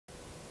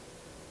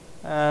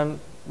and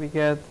we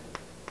get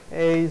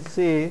AZ.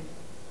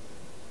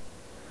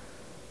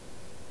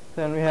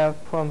 Then we have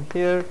from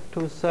here to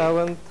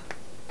 7th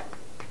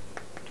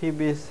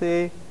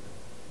TBC.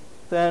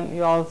 Then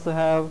you also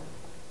have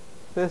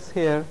this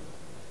here,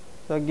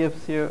 so it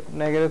gives you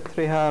negative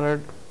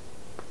 300,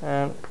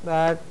 and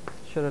that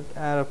should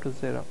add up to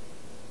 0.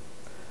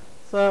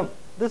 So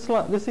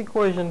this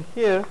equation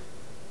here,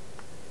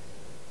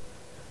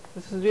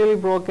 this is really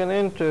broken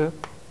into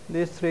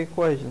these three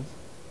equations.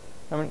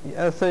 I mean,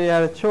 let's say you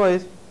had a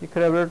choice, you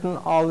could have written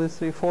all these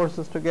three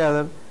forces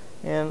together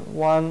in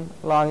one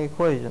long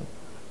equation.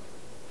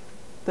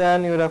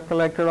 Then you would have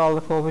collected all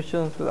the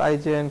coefficients with I,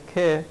 J, and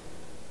K,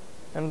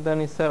 and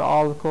then you set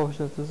all the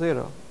coefficients to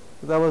 0.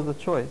 So that was the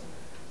choice.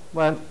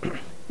 But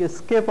you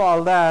skip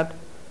all that,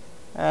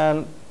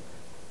 and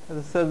as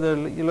I said,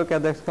 you look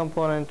at the x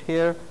component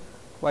here,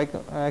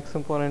 x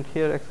component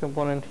here, x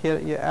component here,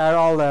 you add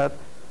all that,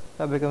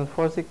 that becomes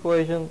first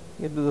equation.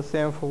 You do the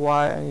same for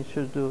y, and you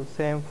should do the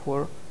same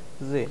for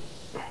z.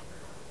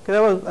 Okay,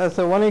 that was as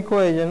a one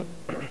equation.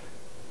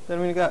 Then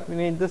we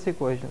need this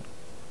equation.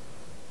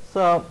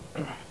 So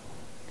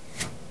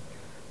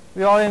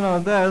we already know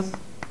this.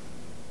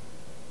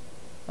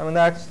 I mean,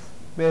 that's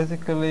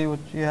basically what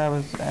you have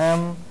is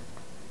m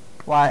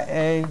y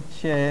a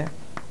j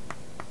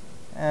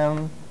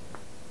m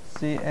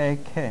c a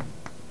k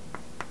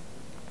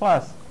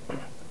plus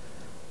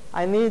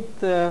I need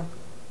the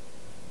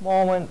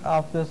moment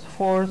of this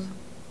force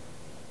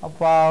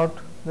about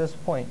this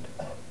point.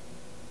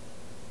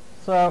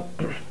 So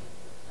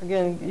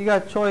again, you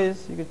got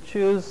choice. You could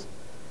choose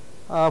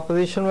a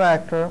position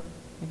vector.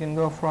 You can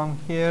go from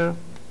here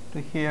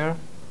to here,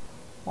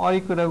 or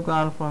you could have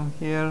gone from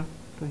here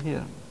to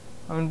here.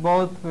 I mean,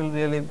 both will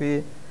really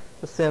be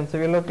the same. So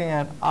we're looking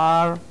at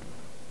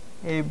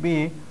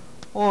RAB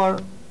or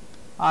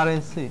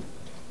RAC.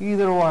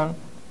 Either one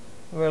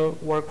will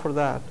work for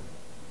that.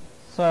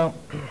 So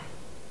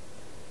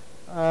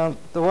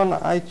the one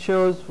I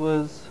chose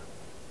was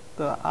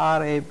the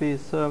RAB.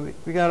 So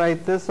we can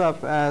write this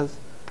up as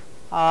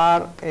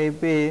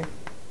RAB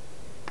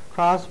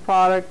cross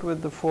product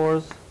with the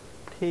force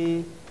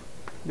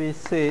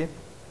TBC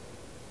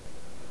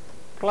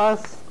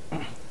plus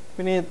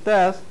we need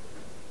this.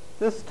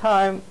 This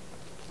time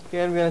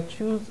again we're going to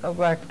choose a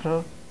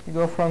vector. You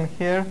go from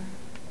here,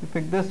 you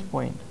pick this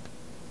point,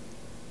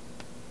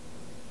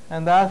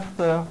 and that's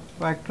the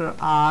vector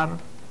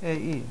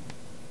RAE.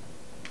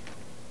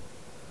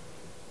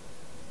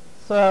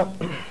 So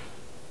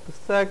the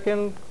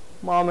second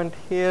moment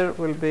here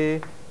will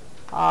be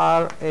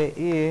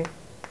RAE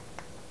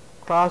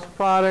cross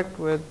product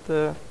with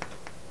the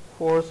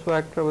force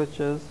vector, which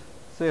is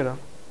 0.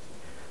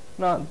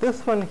 Now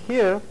this one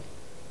here,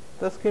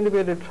 that's going to be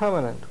a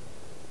determinant.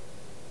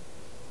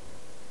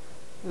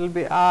 It will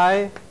be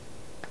I,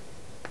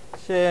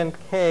 J, and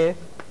K,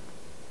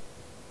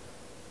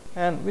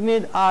 and we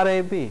need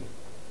RAB. A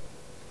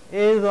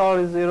is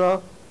already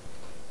 0,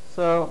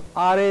 so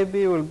RAB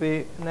will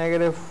be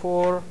negative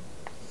 4,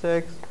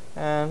 6,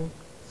 and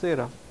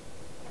 0.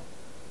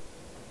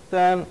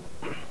 Then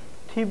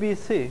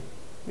TBC,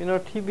 you know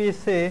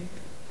TBC,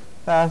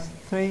 that's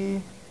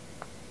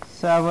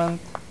 3/7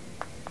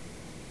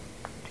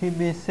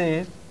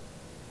 TBC,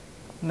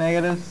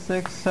 negative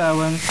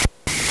 6/7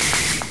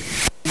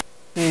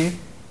 TBC,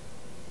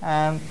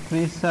 and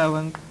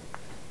 3/7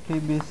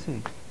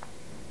 TBC.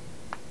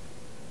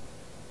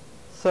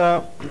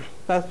 So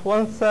that's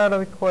one set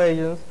of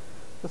equations.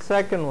 The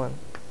second one,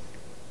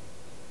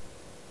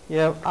 you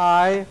have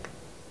I,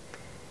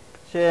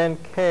 J, and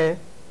K.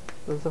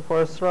 This is the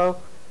first row.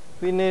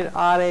 We need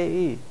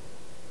RAE.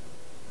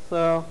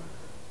 So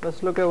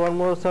let's look at one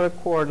more set of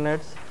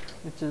coordinates,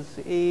 which is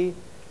E.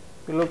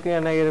 We're looking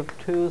at negative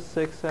 2,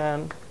 6,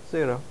 and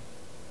 0.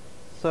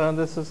 So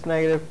this is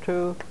negative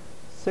 2,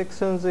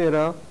 6, and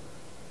 0.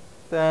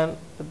 Then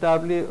the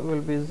W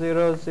will be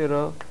 0,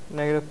 0,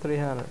 negative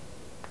 300.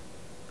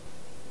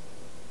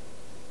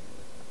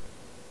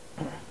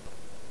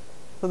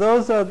 So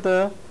those are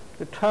the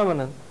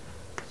determinants.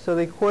 So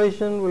the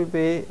equation will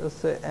be, let's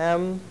say,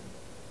 M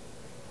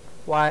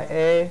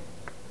YA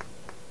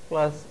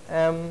plus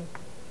M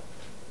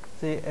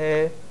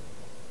CA,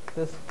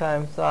 this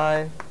times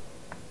I,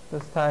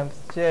 this times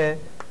J,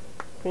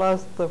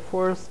 plus the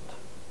first,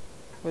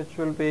 which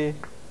will be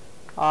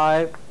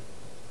I,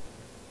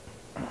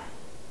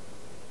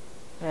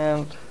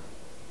 and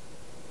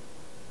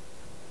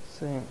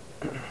same.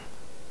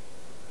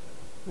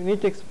 We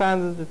need to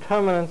expand the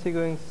determinants. You're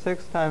going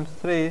 6 times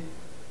 3,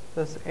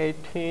 that's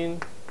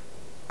 18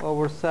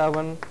 over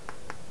 7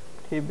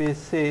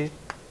 TBC.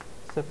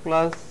 So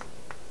plus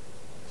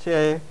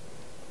J.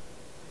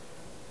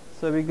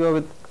 So we go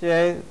with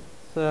J.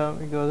 So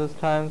we go this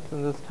times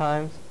and this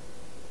times.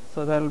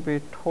 So that will be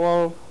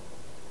 12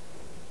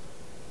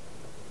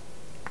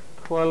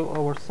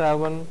 over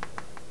 7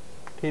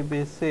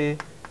 TBC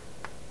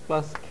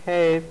plus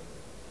K.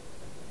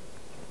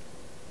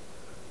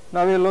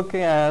 Now we're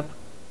looking at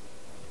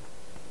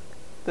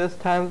this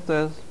times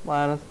this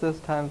minus this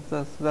times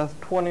this. So that's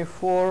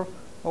 24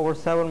 over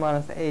 7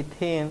 minus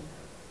 18.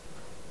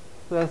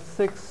 So that's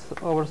 6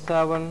 over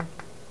 7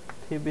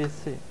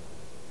 TBC.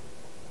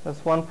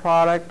 That's one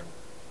product.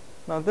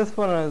 Now this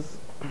one is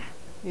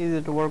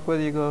easy to work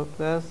with. You go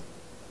this.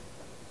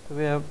 So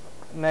we have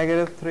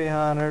negative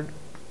 300,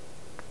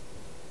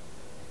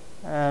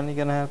 and you're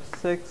going to have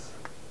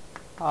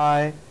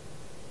 6I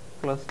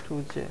plus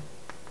 2J.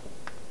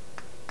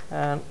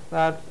 And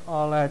that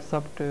all adds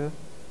up to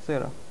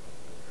 0.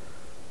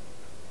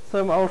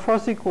 So our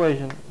first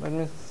equation, that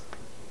means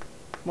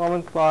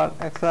moment part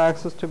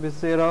x-axis to be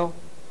 0,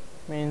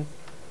 means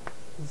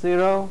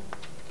 0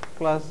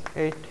 plus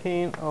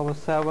 18 over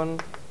 7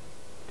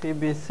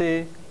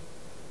 TBC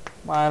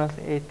minus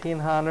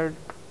 1800,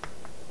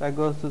 that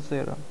goes to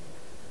 0.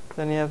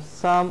 Then you have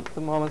sum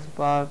the moments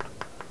apart,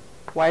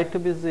 y to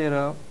be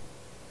 0,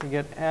 you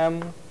get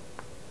m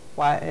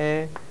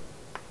ya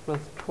plus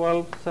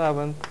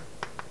 12/7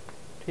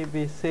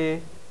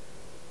 TBC,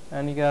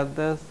 and you got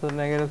this, so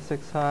negative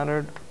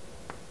 600,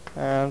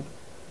 and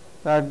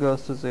that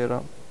goes to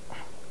 0.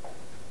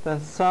 Then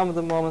sum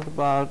the moments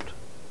about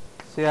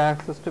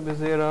z-axis to be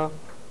 0,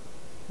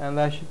 and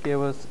that should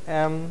give us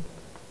m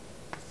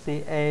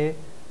ca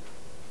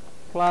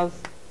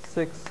plus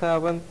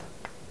 6/7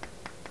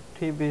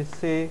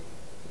 TBC.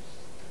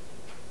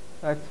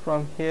 That's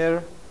from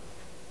here,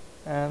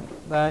 and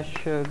that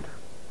should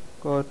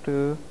go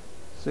to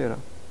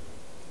 0.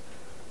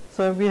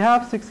 So we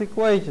have 6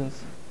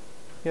 equations.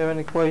 You have an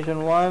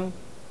equation 1,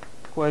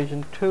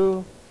 equation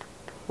 2,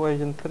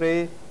 equation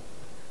 3,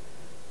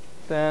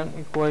 then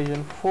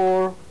equation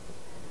 4,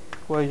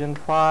 equation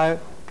 5,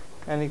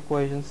 and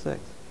equation 6.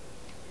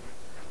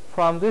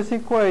 From this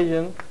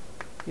equation,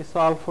 you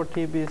solve for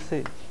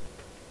TBC,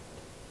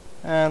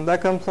 and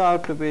that comes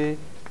out to be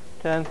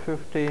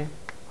 1050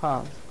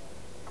 pounds.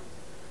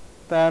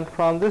 Then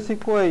from this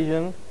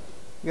equation,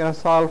 you're going to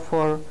solve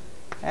for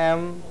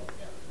MYA,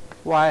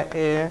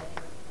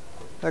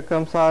 that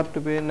comes out to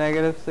be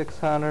negative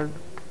 600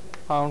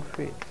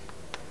 pound-feet.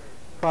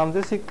 From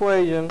this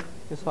equation,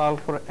 you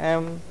solve for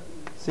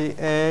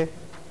MCA,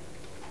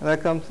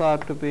 that comes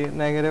out to be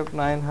negative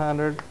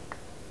 900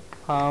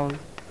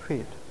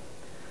 pound-feet.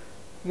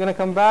 You're going to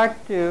come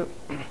back to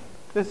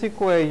this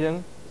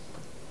equation,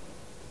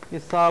 you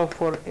solve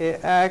for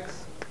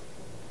AX,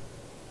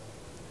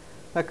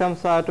 that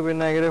comes out to be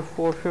negative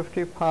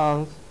 450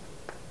 pounds.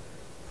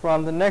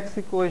 From the next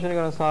equation, you're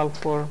going to solve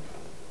for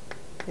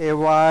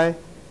AY,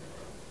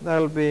 that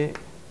will be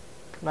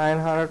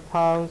 900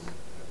 pounds.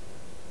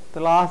 The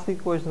last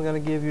equation is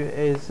going to give you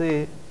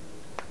AZ,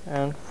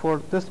 and for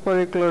this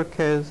particular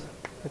case,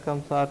 it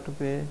comes out to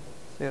be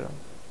 0.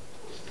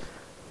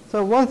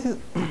 So once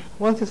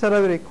you set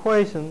up your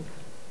equation,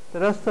 the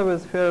rest of it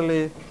is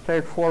fairly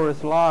straightforward.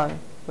 It's long,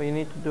 but you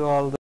need to do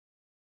all the